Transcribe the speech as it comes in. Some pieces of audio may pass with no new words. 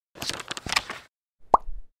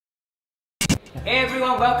Hey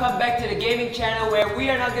everyone, welcome back to the gaming channel where we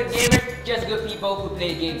are not good gamers, just good people who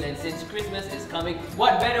play games. And since Christmas is coming,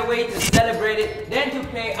 what better way to celebrate it than to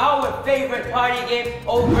play our favorite party game,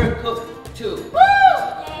 Overcooked 2. Woo!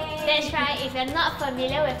 That's right, if you're not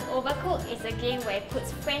familiar with Overcooked, it's a game where it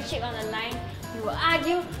puts friendship on the line. You will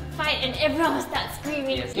argue, fight, and everyone will start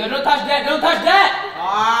screaming. Yes. Yo, don't touch that! Don't touch that!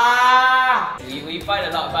 Ah! We fight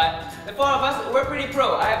a lot, but the four of us, we're pretty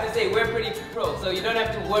pro. I have to say, we're pretty pro, so you don't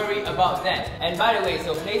have to worry about that. And by the way,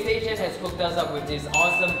 so PlayStation has hooked us up with this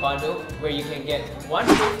awesome bundle where you can get one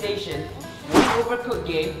PlayStation, one Overcooked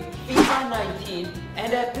game, FIFA 19,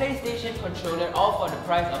 and a PlayStation controller, all for the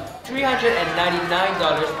price of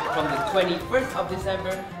 $399 from the 21st of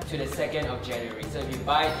December to the 2nd of January. So if you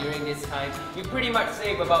buy it during this time, you pretty much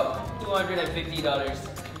save about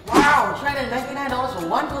 $250. Wow, $399 for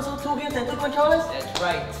one console, 2 games and 2 controllers? That's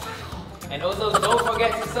right. And also don't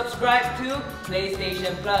forget to subscribe to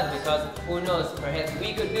PlayStation Plus because who knows, perhaps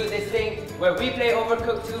we could do this thing where we play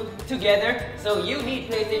Overcooked 2 together. So you need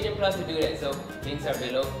PlayStation Plus to do that. So links are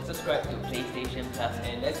below. Subscribe to PlayStation Plus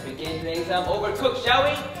and let's begin playing some Overcooked, shall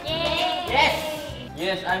we? Yay! Yes!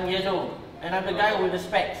 Yes, I'm Yezo and I'm the guy with the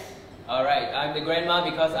specs. Alright, I'm the grandma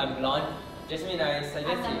because I'm blonde. Jasmine, I suggest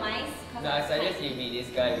I'm the you. mice. No, I suggest you be this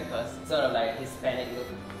guy because sort of like Hispanic look.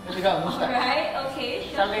 You got a mustache. Alright, okay,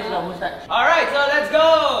 sure. Somebody's got a mustache. Alright, so let's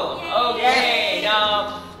go! Yay. Okay,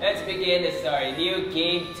 now let's begin the story. New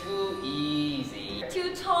game, too easy.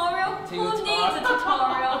 Tutorial? Who Tutorial. needs a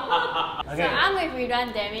tutorial? So I'm with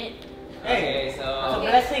Ridwan, damn it. Okay, so... It's a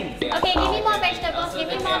blessing. Okay, give me more vegetables, give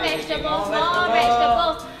me more vegetables, more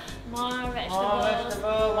vegetables. More vegetables.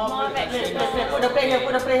 More vegetables. Put the plate here,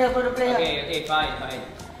 put the plate here, put the plate here. Okay, fine.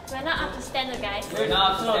 We're not up to standard, guys. We're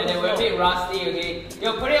not standing, we're a bit rusty, okay?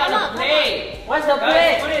 Yo, put it on the plate! What's the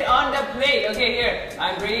Guys, plate? put it on the plate! Okay, here.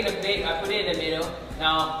 I'm bringing the plate, I put it in the middle.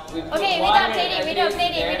 Now, we put Okay, we one don't plate it, we don't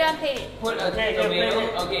plate it, we don't plate it. Put a Okay, tomato, plate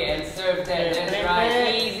it. okay, and serve that. Okay, That's plate right.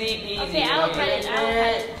 it. Easy peasy. Okay, I'll cut it, I'll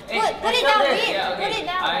cut it. Put it down, Reed! Yeah, okay. Put it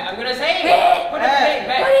down! I'm gonna say it! Reed! Put the plate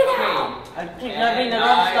back! Put it Okay. down! I keep grabbing the And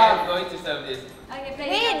wrong I am stuff. going to serve this. Okay, play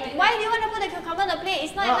Reed, it. why do you want to put the cucumber on the plate?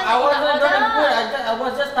 It's not No, even I in wasn't the gonna put order. I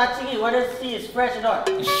was just touching it, whether to see it's fresh or not.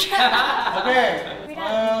 Okay.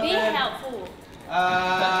 Ridwan, be Okay. helpful.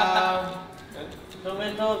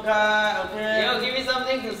 Tomato cut, okay. Yo, give me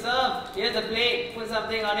something to serve. Here's the plate. Put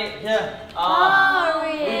something on it. Here.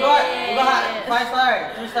 Sorry. We got 5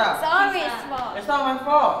 star, 2 star. Sorry, it's small. It's not my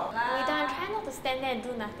fault. Ridwan, try not to stand there and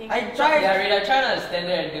do nothing. I tried. Yeah, Rita, try not to stand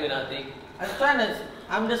there and do nothing.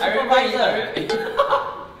 I'm the I remember you- supervisor.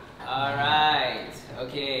 Alright.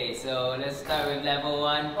 Okay, so let's start with level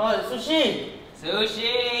 1. Oh, sushi.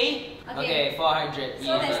 Sushi! Okay, 400.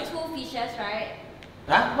 So there's 2 fishes, right?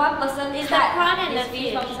 Huh? One person It's the cut prawn and this the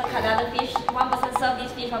fish, one fish. person cut the other fish, one person serve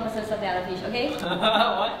this fish, one person serve the other fish, okay?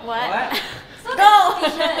 What? What? So Go!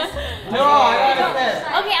 there's fishes. No, I don't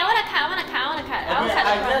understand. Okay, I wanna cut. I'll Okay, cut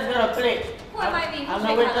the prawn. I just got a plate. Who am I being? I'm Who's the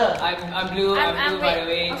the waiter. color? I'm blue, I'm by red. the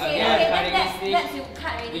way. Okay, I'm okay, cutting then this fish. let's you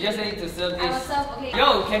cut already. You just need to serve I will this. serve, okay. Yo,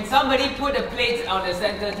 can somebody put the plates on the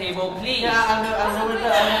center table, please? Yeah, I'm the waiter.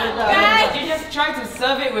 Guys, you just try to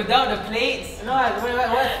serve it without the plates. No, wait,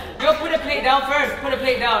 what? Yo, put the plate down first. Put the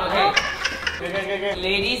plate down, okay? Okay.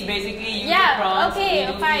 Ladies, basically use the Yeah, prawns, okay,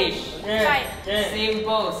 we do fine. fish. Fine.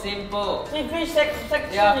 Simple. See, fish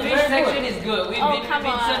section Yeah, is fish very section good. is good. We've Oh, been come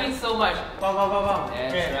on. serving so much. Bam.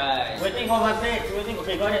 That's Okay. right. Waiting for my plate. Waiting.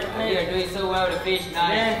 Okay, got it. Oh, you're doing so well with the fish.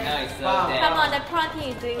 Nice. Yeah. Serve Wow. that. Come on, the prawn team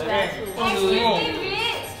is doing well Okay. too. Excuse me,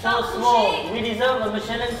 Reed. So Stop small. pushing. We deserve a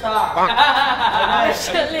Michelin star.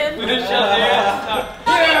 Michelin. Here,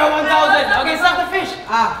 1,000. Okay, serve the fish.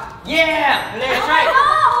 Yeah. That's right. Oh,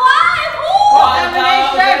 why? Who?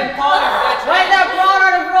 1,000 points. That's Where's right. that prawn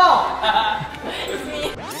on the floor?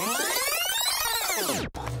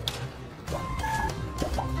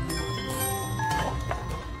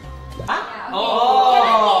 Yeah, okay. Oh. Can I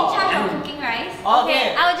be in charge of cooking rice? Okay,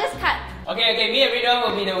 I'll just cut. Okay, me and Rita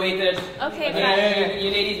will be the waiters. Okay, fine. You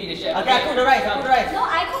ladies be the chef. Okay, I cook the rice. No,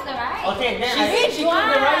 I cook the rice. Okay, then She said she cooked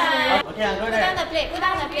the rice for you. Okay, I'm going Put down there. the plate. Put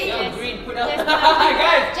down the plate. Yo, Yes. green, put up. Yes,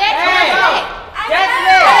 Guys. Jack, put Hey! down the plate.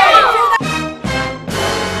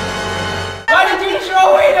 Why did you throw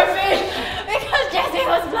away the fish? Because Jasmine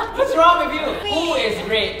was blocking. What's wrong with you? Who is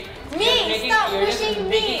great? Me, stop You're just pushing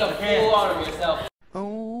making me. a fool out of yourself.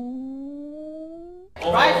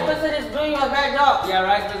 Rice person is doing a bad job. Yeah,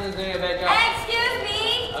 rice person's doing a bad job. Excuse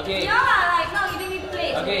me. Okay. Y'all are like not giving me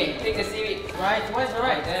plates. Okay, take the seaweed. Rice, where's the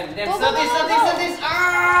rice? Then Go, serve go, this, go, serve go. this, serve this.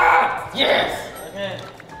 Ah! Yes! Okay.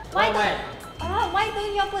 Why Why? why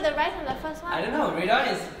don't you put the rice on the first one? I don't know, Ridwan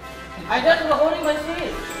is... I just was holding my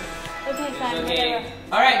seat. Okay, fine. Okay.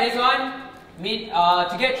 Whatever. Alright, this one.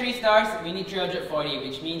 To get 3 stars, we need 340,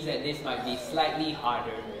 which means that this might be slightly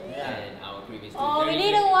harder than our previous two. Oh, we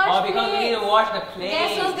need to wash Oh, because we need to wash the plate.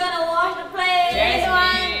 Guess who's gonna wash the plate?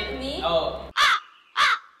 Jasmine. Me? Oh.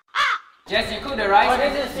 Jess, you cook the rice. Oh,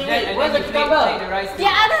 this is seaweed. and Where's then the you cucumber? plate the rice. The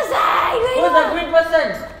other side! Who's the green person?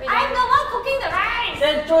 I'm the one cooking the rice!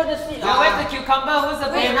 Then throw the seed. Now, where's the cucumber? Who's the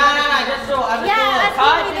Hey, plate? nah, just show. I'm the Yeah, thrower. I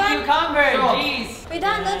Cut we the don't- cucumber, Sure. jeez. We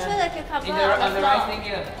don't throw the cucumber On the rice thing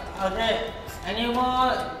here. Okay. Any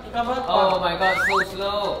more cucumber? Oh my god, so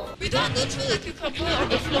slow. We don't throw the cucumber on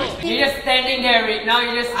the floor. You're just standing there, Rick. Now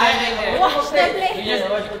you're just standing there. Wash the plate. You just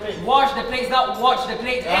Wash the plate. wash the plates, not watch the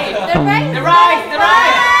plates. Hey, The rice! the rice, the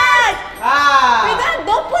rice. Ah! We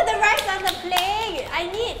don't put the rice on the plate. I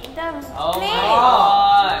need the Oh my plate.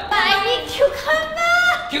 god. But I need cucumber.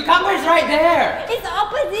 Cucumber's right there. It's the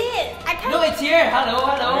opposite. I can't. No, it's here. Hello,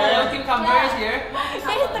 hello, Yeah. hello. Cucumber is here.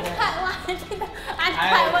 Here's the cut one.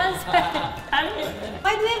 Uncut ones.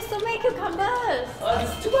 Why do we have so many cucumbers?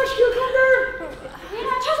 It's too much cucumber.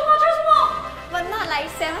 But not like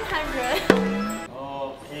 700.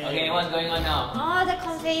 Okay. Okay, what's going on now? Oh, the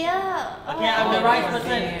conveyor. Okay, I'm the rice What's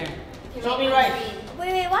person. here? Show me rice.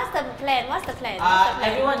 Wait, what's the plan? What's the plan?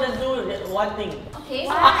 Everyone just do one thing. Okay,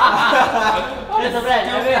 What? That's the plan.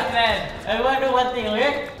 Stupid plan. Everyone do one thing,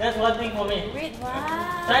 okay? That's one thing for me. Wait,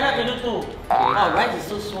 what? Try not to do 2. Wow, rice is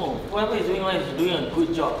so small. Whoever is doing one is doing a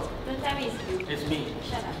good job. Don't tell me it's you. It's me.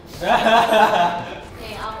 Shut up.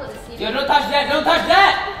 okay, I'll put the seed. Yo, don't touch that. Don't touch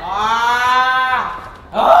that. Ah!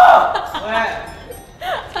 Oh! Where?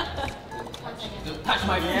 Don't touch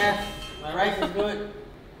my Yes, my rice is good.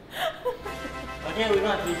 Okay, we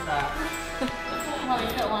got 3 stars. Oh,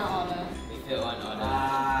 we got one order. We failed one order.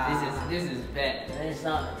 Ah. This is bad. It's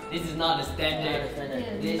not. This is not the standard.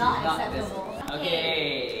 It's This not is not acceptable. this.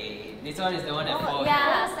 Okay. This one is the one that Oh, falls.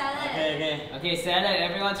 yeah. Salad. Okay. Okay, salad,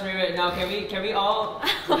 everyone's favorite. Now can we all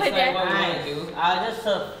Oh, decide yeah. what we want to Nice. do? I'll just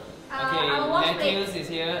serve. Okay, I'll wash lettuce is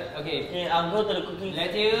here. Okay. Okay, I'll go to the cooking.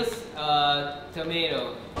 Lettuce,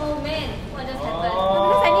 tomato. Oh man, what just happened? Oh.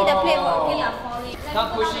 Because I need a plate for Okay, okay. are falling. Let's Stop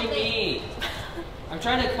put on pushing the plate. me. I'm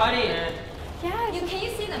trying to cut it. Yeah, Can you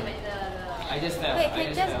see the I just fell. Wait, I can you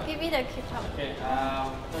just just fell. give me the cucumber? Okay,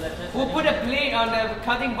 so let's just. Who put a plate on the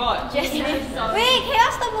cutting board? Just Sorry. wait, can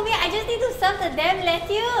you stop moving? I just need to serve the damn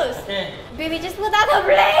lettuce. Okay. Baby, just put down the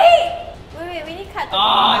plate. Wait, we need cut.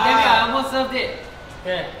 Oh, damn it! I almost served it.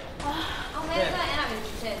 Okay. Oh man, it's gonna end up in the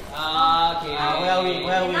kitchen. Okay. Where are we? Now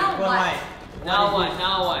Where what? am I? Now what?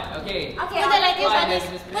 Now what? Okay. Okay, Put the lettuce Fine, on this.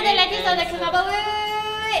 let's just Put the plate lettuce on the and cucumber.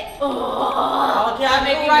 Wait. Oh. Okay, Stop I'm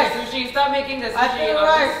making making the rice. sushi. Stop making the I sushi. feel I'll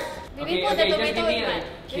rice. just- Maybe Okay, put the okay, just tomato give me in a one.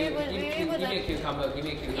 Maybe cu- put- give- maybe give- put give me the- a cucumber. Give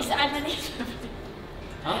me a It's cucumber. underneath.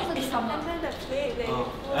 Huh? Put the summer. Under the plate. Baby.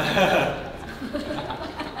 Oh.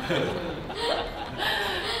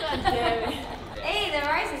 God damn it. Hey, the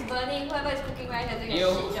rice is burning. Whoever is cooking rice is doing a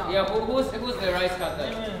shit job. Yeah, who's the rice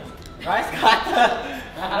cutter? Rice cutter.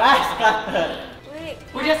 Rice cutter. Wait.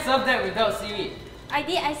 Who just served that without seaweed? I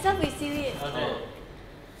did. I served with seaweed. Okay.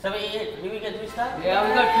 7, 8. Did we get 3 stars? Yeah,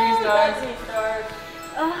 we got 3 stars. 3 stars.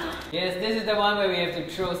 Ugh. Yes, this is the one where we have to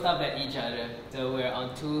throw stuff at each other. So we're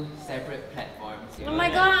on 2 separate platforms. Oh my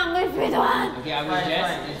god, I'm with with one. Okay, I'm with Fine,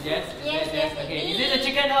 Jess. fine. Is Jess? Yes, yes, Okay, it is it is. the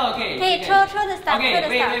chicken? Oh, okay. Hey, chicken. throw the stuff. Okay, throw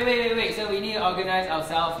the stuff. wait. So we need to organize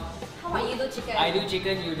ourselves. How about you do chicken? I do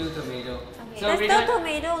chicken, you do tomato. Okay. So There's we no don't-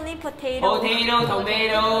 tomato, only potato. Potato,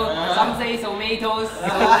 tomato, some say tomatoes,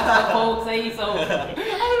 folks say so. I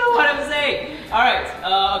don't know what I'm saying. Alright,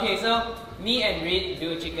 okay, so me and Reed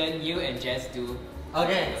do chicken, you and Jess do.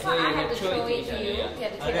 Okay. So I you have can to throw throw it to it each to other, you. yeah. You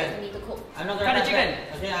have to throw Okay. it to me to cook. I'm not Cut gonna the chicken.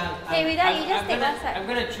 Okay, Hey, without you just I'm take gonna- one side. I'm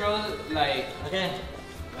gonna throw like Okay.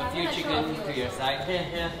 a I'm few gonna chicken throw a few to your also. side. Okay,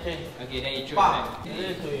 yeah, okay. Okay, then you throw Bam. it back. This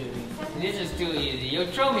is too easy. This is too easy. You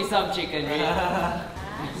throw me some chicken, Reed.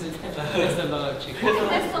 There's a lot of chicken.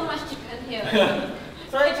 There's so much chicken here.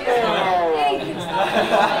 So it's good. Hey, you can stop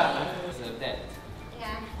it already. So that.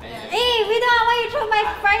 Yeah. Hey, Vida, why you throw my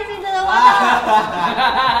fries into the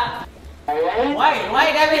water? Why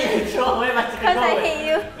David you throw away my chicken? Because I Go away. hate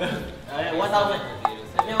you. 1,000.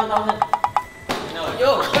 Okay, 1,000. No.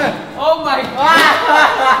 Yo! Oh my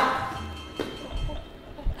god!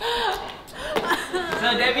 So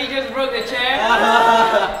Debbie just broke the chair.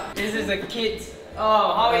 This is a kid's.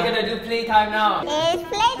 Oh, how are we gonna do playtime now? It's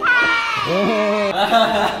playtime!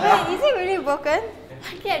 Wait, is it really broken?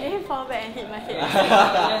 Okay, I didn't fall back and hit my head.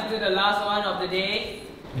 Let's do the last one of the day.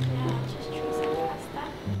 Yeah, just throw some pasta.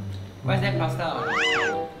 Where's that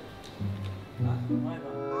pasta?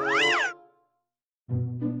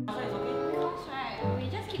 That's right. We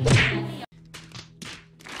just keep doing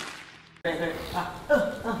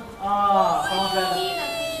Ah, someone's it. better. Need a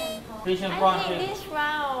fish and Fish and I prawn. hate this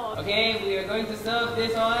round. Okay, we are going to serve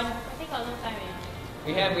this on. I think got no time eh.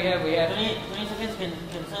 We have. 20 seconds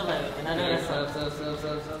can serve like another Okay, restaurant.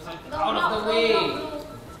 serve. No, Out no, of the no, way. no.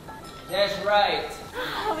 That's right.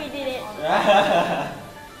 We did it.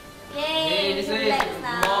 Yay, Hey, this two way is legs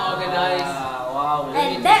now. more organized. Wow. Let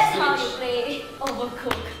me And that's how switch. you play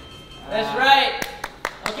Overcooked. That's right.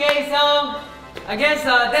 Okay, so I guess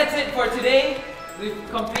that's it for today. We've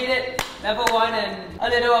completed level 1 and a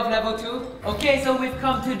little of level 2. Okay, so we've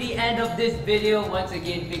come to the end of this video. Once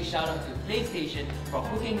again, big shout out to PlayStation for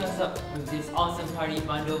hooking us up with this awesome party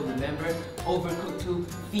bundle. Remember, Overcooked 2,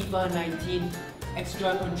 FIFA 19,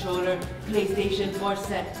 extra controller, PlayStation 4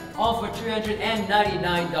 set, all for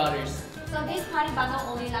 $399. So this party bundle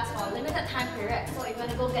only lasts for a limited time period. So if you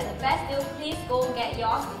want to go get the best deal, please go get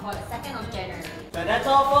yours before the 2nd of January. So that's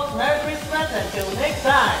all, folks. Merry Christmas. Until next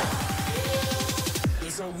time.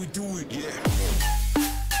 That's how we do it, yeah.